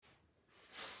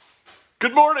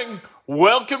Good morning.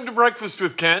 Welcome to Breakfast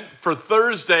with Kent for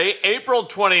Thursday, April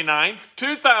 29th,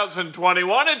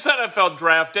 2021. It's NFL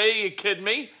Draft Day. Are you kidding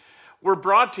me? We're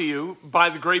brought to you by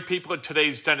the great people at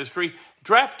Today's Dentistry.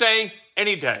 Draft Day,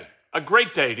 any day. A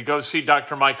great day to go see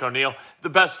Dr. Mike O'Neill, the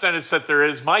best dentist that there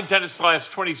is. My dentist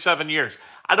lasts 27 years.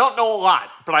 I don't know a lot,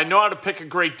 but I know how to pick a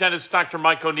great dentist. Dr.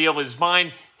 Mike O'Neill is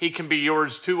mine. He can be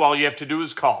yours too. All you have to do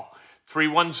is call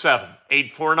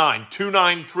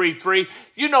 317-849-2933.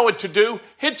 You know what to do.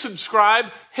 Hit subscribe.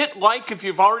 Hit like if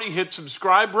you've already hit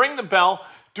subscribe. Ring the bell.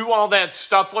 Do all that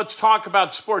stuff. Let's talk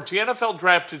about sports. The NFL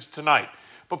draft is tonight.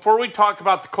 Before we talk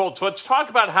about the Colts, let's talk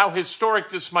about how historic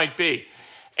this might be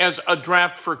as a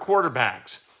draft for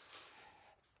quarterbacks.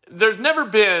 There's never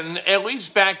been, at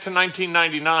least back to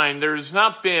 1999, there's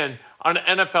not been an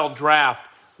NFL draft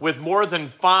with more than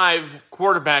 5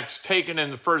 quarterbacks taken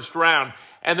in the first round.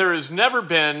 And there has never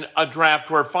been a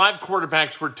draft where 5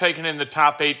 quarterbacks were taken in the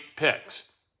top 8 picks.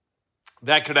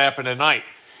 That could happen tonight.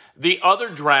 The other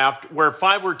draft where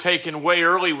 5 were taken way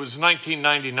early was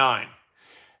 1999.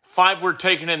 5 were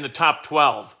taken in the top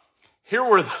 12. Here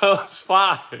were those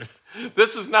 5.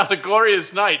 This is not a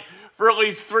glorious night for at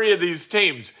least 3 of these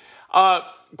teams.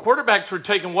 Quarterbacks were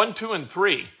taken 1, 2, and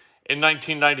 3 in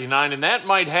 1999, and that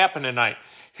might happen tonight.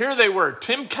 Here they were.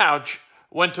 Tim Couch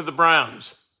went to the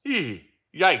Browns.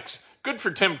 Yikes. Good for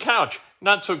Tim Couch.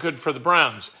 Not so good for the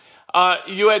Browns.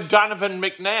 You had Donovan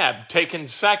McNabb taken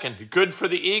second. Good for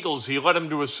the Eagles. He led them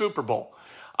to a Super Bowl.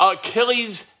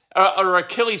 Achilles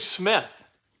Smith.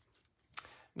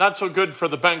 Not so good for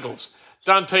the Bengals.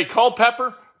 Dante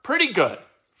Culpepper. Pretty good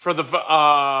for the...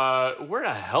 where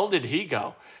the hell did he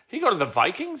go? He go to the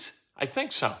Vikings? I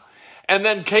think so. And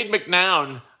then Cade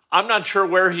McNown. I'm not sure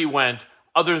where he went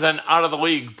other than out of the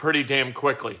league pretty damn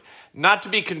quickly. Not to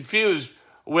be confused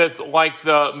with like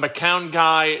the McCown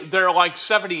guy. There are like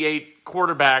 78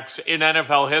 quarterbacks in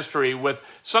NFL history with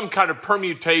some kind of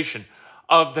permutation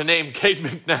of the name Cade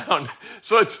McNown.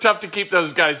 So it's tough to keep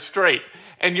those guys straight.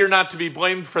 And you're not to be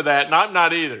blamed for that, and I'm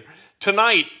not either.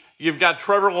 Tonight, you've got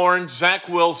Trevor Lawrence, Zach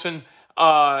Wilson,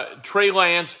 Trey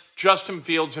Lance, Justin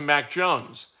Fields, and Mac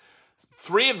Jones.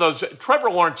 3 of those. Trevor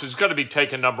Lawrence is going to be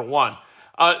taken number 1.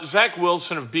 Zach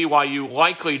Wilson of BYU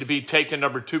likely to be taken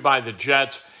number 2 by the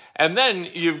Jets. And then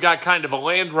you've got kind of a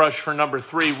land rush for number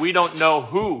 3. We don't know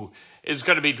who is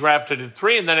going to be drafted at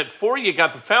 3. And then at 4, you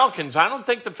got the Falcons. I don't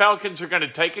think the Falcons are going to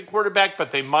take a quarterback,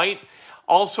 but they might.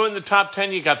 Also in the top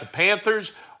 10, you got the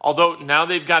Panthers, although now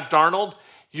they've got Darnold.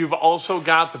 You've also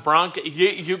got the Broncos.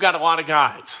 You got a lot of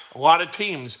guys, a lot of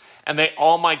teams, and they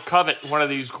all might covet one of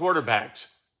these quarterbacks.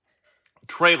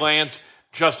 Trey Lance,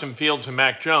 Justin Fields, and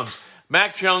Mac Jones.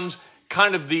 Mac Jones,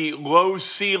 kind of the low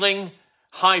ceiling,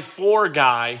 high floor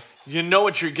guy. You know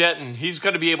what you're getting. He's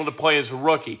going to be able to play as a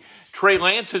rookie. Trey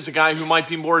Lance is a guy who might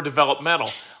be more developmental,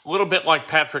 a little bit like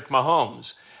Patrick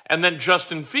Mahomes. And then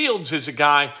Justin Fields is a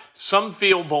guy some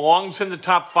feel belongs in the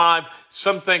top 5,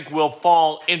 some think will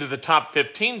fall into the top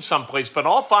 15 someplace, but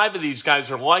all 5 of these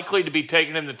guys are likely to be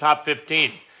taken in the top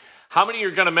 15. How many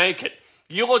are going to make it?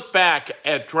 You look back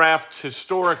at drafts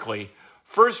historically,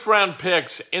 first-round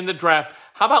picks in the draft.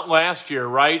 How about last year,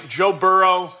 right? Joe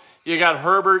Burrow, you got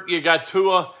Herbert, you got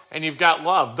Tua, and you've got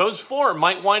Love. Those 4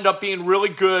 might wind up being really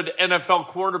good NFL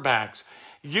quarterbacks.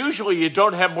 Usually you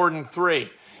don't have more than 3.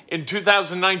 In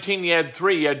 2019, you had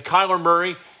 3. You had Kyler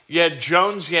Murray, you had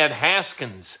Jones, you had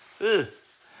Haskins.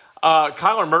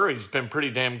 Kyler Murray's been pretty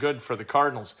damn good for the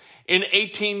Cardinals. In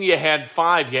 18, you had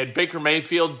 5. You had Baker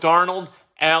Mayfield, Darnold,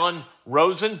 Allen,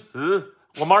 Rosen,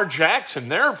 Lamar Jackson.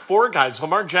 There are 4 guys.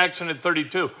 Lamar Jackson at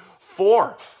 32.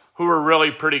 4 who are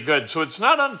really pretty good. So it's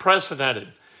not unprecedented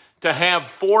to have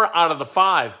 4 out of the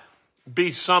 5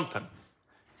 be something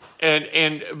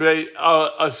and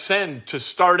ascend to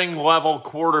starting level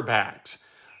quarterbacks.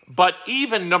 But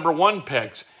even number 1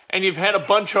 picks, and you've had a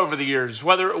bunch over the years,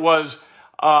 whether it was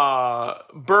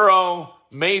Burrow,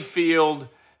 Mayfield,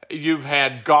 you've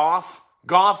had Goff,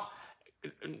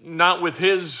 not with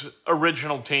his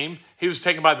original team. He was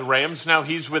taken by the Rams. Now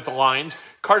he's with the Lions.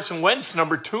 Carson Wentz,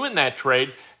 number 2 in that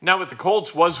trade, now with the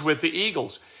Colts, was with the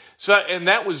Eagles. So, and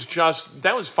that was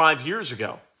 5 years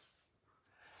ago.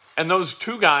 And those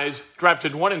 2 guys,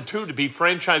 drafted 1 and 2 to be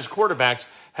franchise quarterbacks,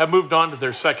 have moved on to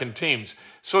their second teams.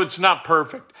 So it's not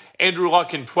perfect. Andrew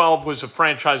Luck in 12 was a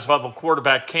franchise-level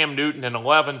quarterback. Cam Newton in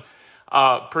 11,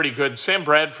 pretty good. Sam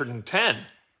Bradford in 10.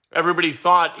 Everybody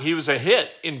thought he was a hit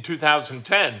in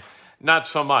 2010. Not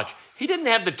so much. He didn't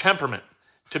have the temperament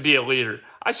to be a leader.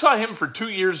 I saw him for 2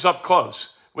 years up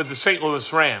close with the St.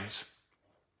 Louis Rams.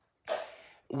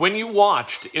 When you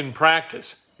watched in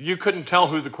practice, you couldn't tell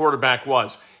who the quarterback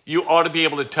was. You ought to be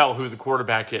able to tell who the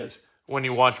quarterback is. when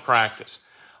you watch practice.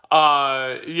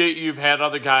 You've had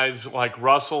other guys like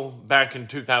Russell back in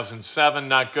 2007,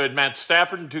 not good. Matt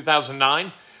Stafford in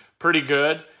 2009, pretty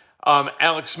good.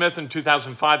 Alex Smith in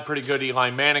 2005, pretty good. Eli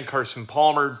Manning, Carson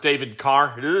Palmer, David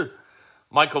Carr.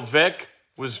 Michael Vick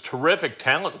was terrific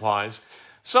talent-wise.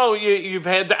 So you've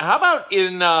had – how about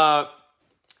in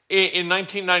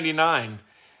 1999,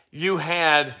 you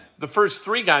had the first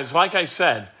three guys, like I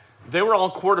said, they were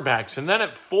all quarterbacks. And then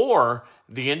at 4,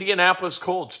 the Indianapolis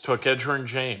Colts took Edgerrin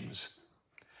James.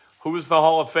 Who was the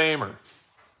Hall of Famer?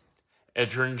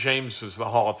 Edgerrin James was the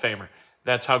Hall of Famer.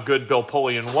 That's how good Bill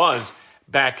Polian was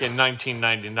back in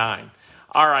 1999.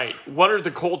 All right, what are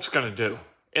the Colts going to do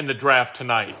in the draft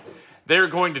tonight? They're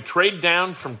going to trade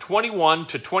down from 21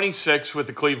 to 26 with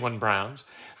the Cleveland Browns.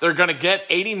 They're going to get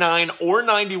 89 or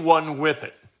 91 with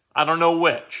it. I don't know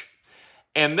which.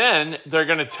 And then they're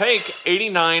going to take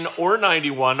 89 or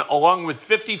 91 along with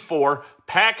 54,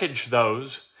 package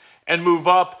those, and move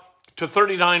up to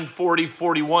 39, 40,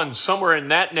 41, somewhere in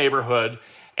that neighborhood.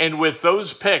 And with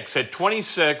those picks at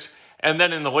 26 and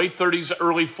then in the late 30s,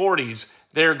 early 40s,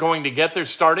 they're going to get their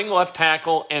starting left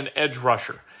tackle and edge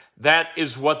rusher. That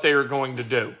is what they are going to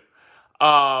do.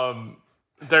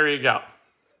 There you go.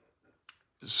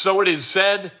 So it is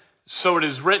said, so it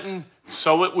is written,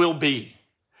 so it will be.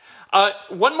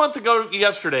 1 month ago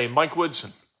yesterday, Mike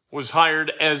Woodson was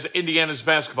hired as Indiana's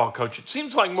basketball coach. It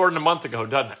seems like more than a month ago,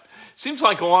 doesn't it? Seems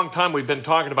like a long time we've been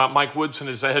talking about Mike Woodson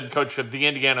as the head coach of the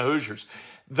Indiana Hoosiers.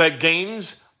 The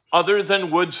gains other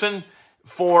than Woodson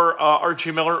for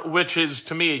Archie Miller, which is,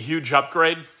 to me, a huge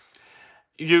upgrade.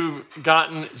 You've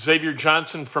gotten Xavier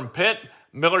Johnson from Pitt,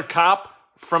 Miller Kopp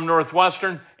from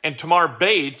Northwestern, and Tamar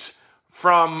Bates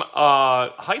from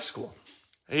high school.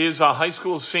 He is a high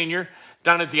school senior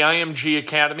down at the IMG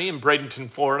Academy in Bradenton,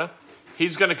 Florida.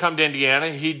 He's going to come to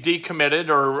Indiana. He decommitted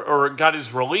or got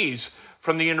his release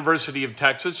from the University of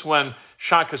Texas when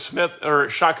Shaka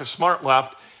Smart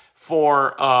left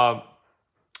for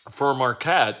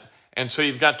Marquette. And so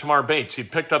you've got Tamar Bates. He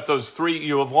picked up those three.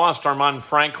 You have lost Armand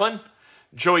Franklin,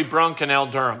 Joey Brunk, and Al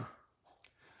Durham.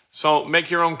 So make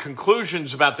your own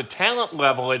conclusions about the talent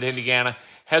level at Indiana.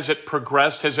 Has it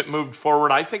progressed? Has it moved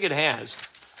forward? I think it has.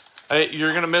 You're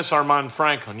going to miss Armand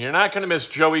Franklin. You're not going to miss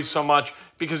Joey so much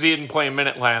because he didn't play a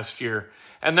minute last year.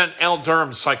 And then Al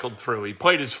Durham cycled through. He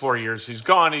played his 4 years. He's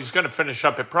gone. He's going to finish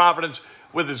up at Providence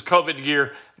with his COVID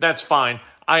year. That's fine.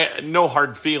 No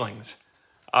hard feelings.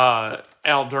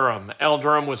 Al Durham. Al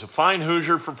Durham was a fine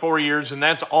Hoosier for 4 years, and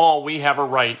that's all we have a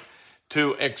right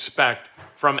to expect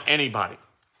from anybody.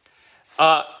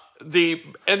 The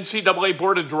NCAA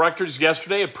Board of Directors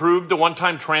yesterday approved the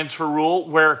one-time transfer rule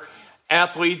where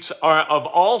athletes of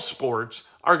all sports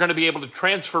are going to be able to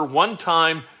transfer one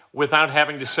time without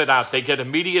having to sit out. They get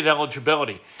immediate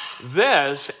eligibility.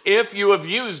 This, if you have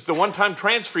used the one-time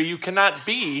transfer, you cannot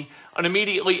be an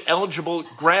immediately eligible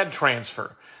grad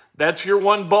transfer. That's your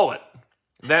one bullet.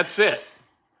 That's it.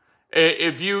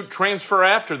 If you transfer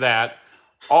after that,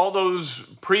 all those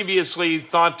previously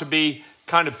thought to be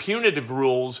kind of punitive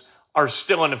rules are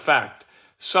still in effect.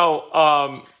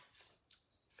 So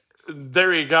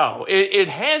there you go. It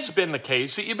has been the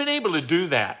case that you've been able to do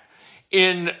that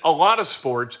in a lot of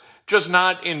sports, just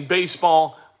not in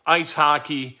baseball, ice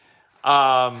hockey,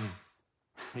 then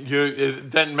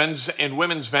men's and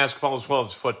women's basketball as well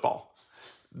as football.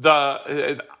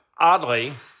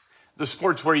 Oddly, the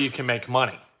sports where you can make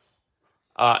money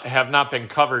have not been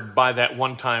covered by that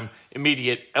one-time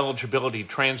immediate eligibility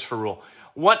transfer rule.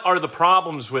 What are the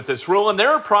problems with this rule? And there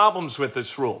are problems with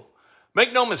this rule.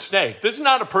 Make no mistake, this is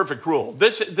not a perfect rule.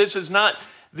 This is not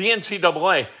the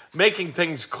NCAA making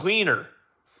things cleaner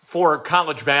for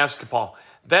college basketball.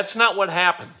 That's not what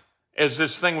happened as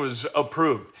this thing was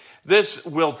approved. This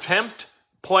will tempt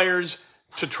players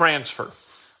to transfer.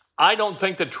 I don't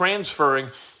think that transferring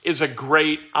is a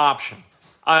great option.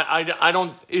 I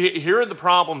don't. Here are the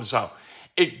problems, though.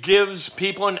 It gives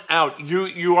people an out.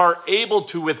 You are able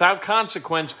to, without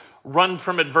consequence, run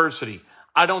from adversity.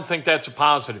 I don't think that's a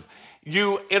positive.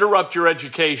 You interrupt your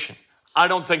education. I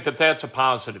don't think that that's a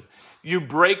positive. You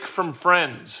break from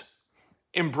friends.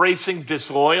 Embracing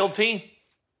disloyalty,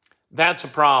 that's a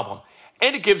problem.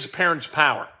 And it gives parents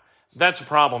power. That's a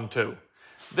problem, too.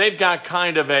 They've got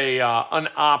kind of an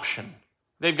option.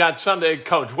 They've got something,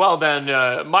 coach, well, then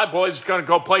my boy's going to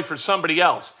go play for somebody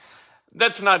else.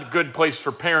 That's not a good place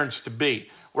for parents to be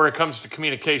where it comes to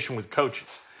communication with coaches.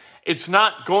 It's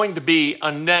not going to be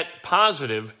a net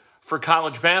positive for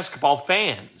college basketball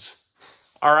fans.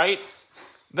 All right?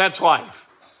 That's life.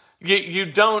 You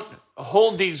don't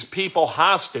hold these people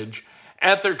hostage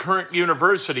at their current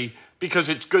university because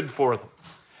it's good for them.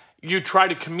 you try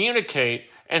to communicate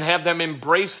and have them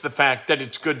embrace the fact that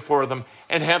it's good for them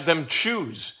and have them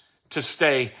choose to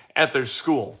stay at their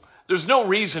school. There's no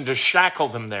reason to shackle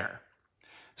them there.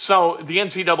 So the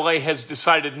NCAA has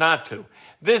decided not to.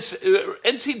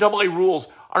 NCAA rules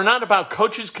are not about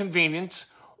coaches' convenience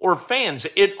or fans.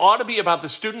 It ought to be about the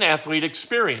student-athlete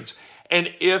experience. And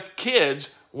if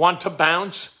kids want to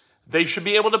bounce, they should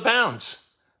be able to bounce.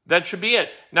 That should be it.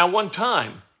 Now, one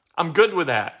time, I'm good with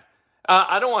that.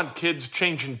 I don't want kids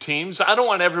changing teams. I don't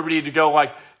want everybody to go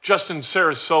like Justin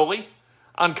Sarasoli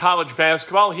on college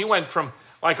basketball. He went from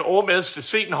like Ole Miss to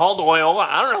Seton Hall to Loyola.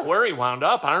 I don't know where he wound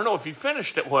up. I don't know if he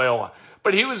finished at Loyola,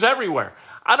 but he was everywhere.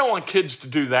 I don't want kids to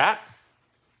do that.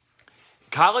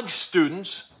 College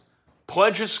students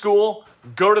pledge a school,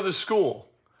 go to the school.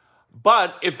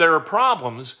 But if there are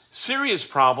problems, serious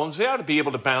problems, they ought to be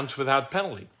able to bounce without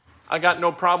penalty. I got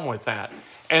no problem with that.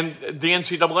 And the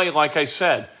NCAA, like I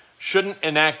said, shouldn't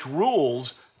enact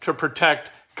rules to protect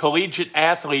collegiate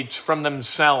athletes from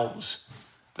themselves.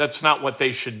 That's not what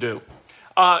they should do.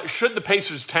 Should the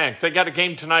Pacers tank? They got a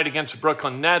game tonight against the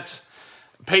Brooklyn Nets.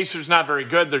 Pacers not very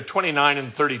good. They're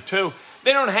 29-32.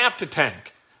 They don't have to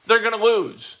tank. They're going to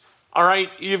lose. All right?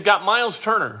 You've got Miles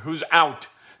Turner, who's out.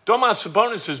 Domas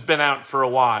Sabonis has been out for a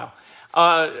while.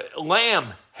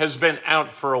 Lamb has been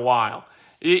out for a while.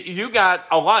 You got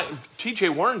a lot. T.J.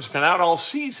 Warren's been out all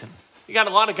season. You got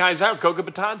a lot of guys out. Goga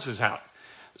Batanz is out.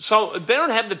 So they don't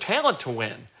have the talent to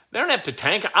win. They don't have to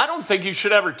tank. I don't think you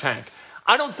should ever tank.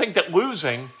 I don't think that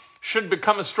losing should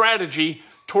become a strategy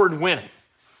toward winning.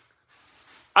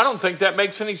 I don't think that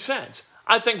makes any sense.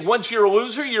 I think once you're a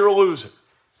loser, you're a loser.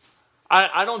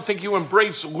 I don't think you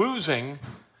embrace losing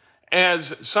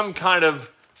as some kind of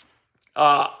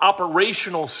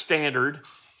operational standard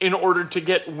in order to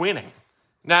get winning.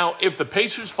 Now, if the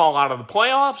Pacers fall out of the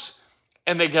playoffs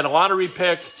and they get a lottery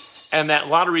pick, and that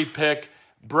lottery pick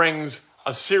brings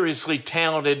a seriously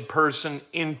talented person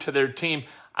into their team,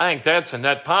 I think that's a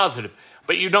net positive.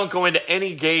 But you don't go into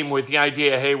any game with the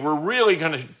idea, hey, we're really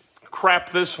going to crap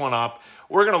this one up.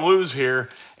 We're going to lose here,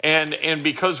 and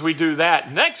because we do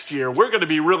that, next year we're going to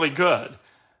be really good.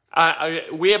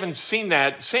 We haven't seen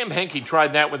that. Sam Hinkie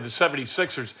tried that with the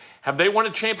 76ers. Have they won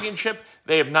a championship?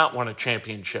 They have not won a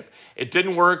championship. It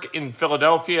didn't work in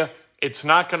Philadelphia. It's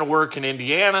not going to work in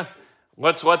Indiana.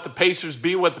 Let's let the Pacers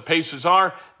be what the Pacers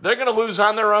are. They're going to lose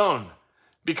on their own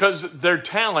because their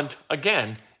talent,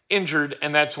 again, injured,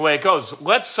 and that's the way it goes.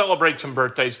 Let's celebrate some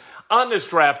birthdays on this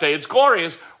draft day. It's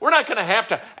glorious. We're not going to have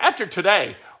to, after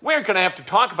today, we're going to have to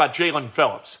talk about Jalen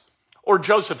Phillips or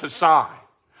Joseph Asai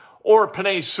or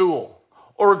Penei Sewell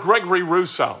or Gregory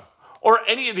Russo or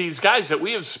any of these guys that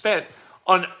we have spent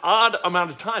an odd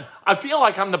amount of time. I feel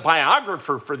like I'm the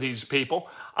biographer for these people.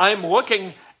 I'm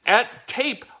looking at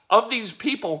tape of these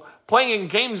people playing in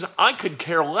games I could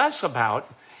care less about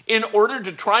in order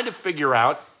to try to figure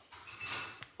out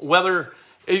whether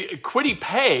Kwity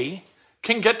Paye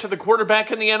can get to the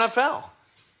quarterback in the NFL.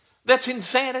 That's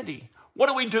insanity. What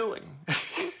are we doing?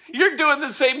 You're doing the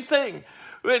same thing.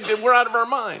 We're out of our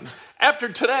minds. After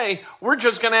today, we're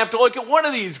just going to have to look at one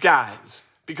of these guys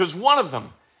because one of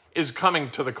them is coming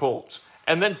to the Colts.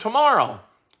 And then tomorrow,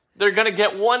 they're going to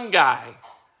get one guy.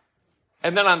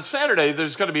 And then on Saturday,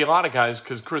 there's going to be a lot of guys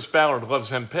because Chris Ballard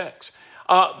loves him picks.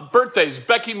 Birthdays,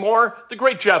 Becky Moore, the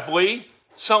great Jeff Lee,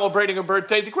 celebrating a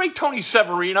birthday. The great Tony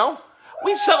Severino.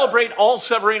 We celebrate all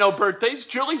Severino birthdays.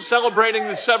 Julie's celebrating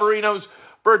the Severinos'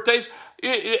 birthdays.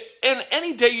 And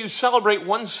any day you celebrate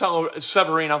one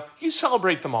Severino, you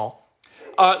celebrate them all.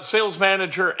 Sales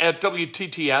manager at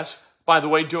WTTS, by the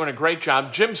way, doing a great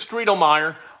job. Jim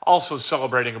Striedelmeyer, also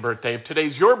celebrating a birthday. If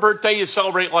today's your birthday, you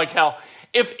celebrate like hell.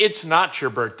 If it's not your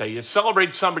birthday, you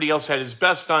celebrate somebody else had his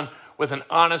best done with an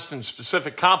honest and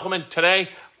specific compliment. Today,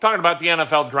 we're talking about the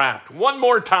NFL draft. One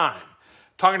more time,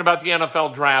 talking about the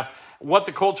NFL draft, what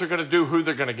the Colts are going to do, who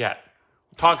they're going to get.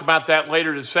 We'll talk about that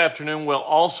later this afternoon. We'll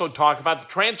also talk about the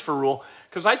transfer rule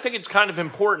because I think it's kind of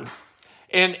important.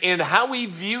 And how we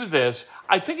view this,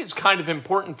 I think it's kind of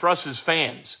important for us as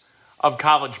fans of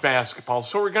college basketball.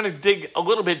 So we're going to dig a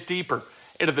little bit deeper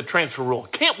into the transfer rule.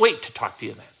 Can't wait to talk to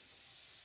you then.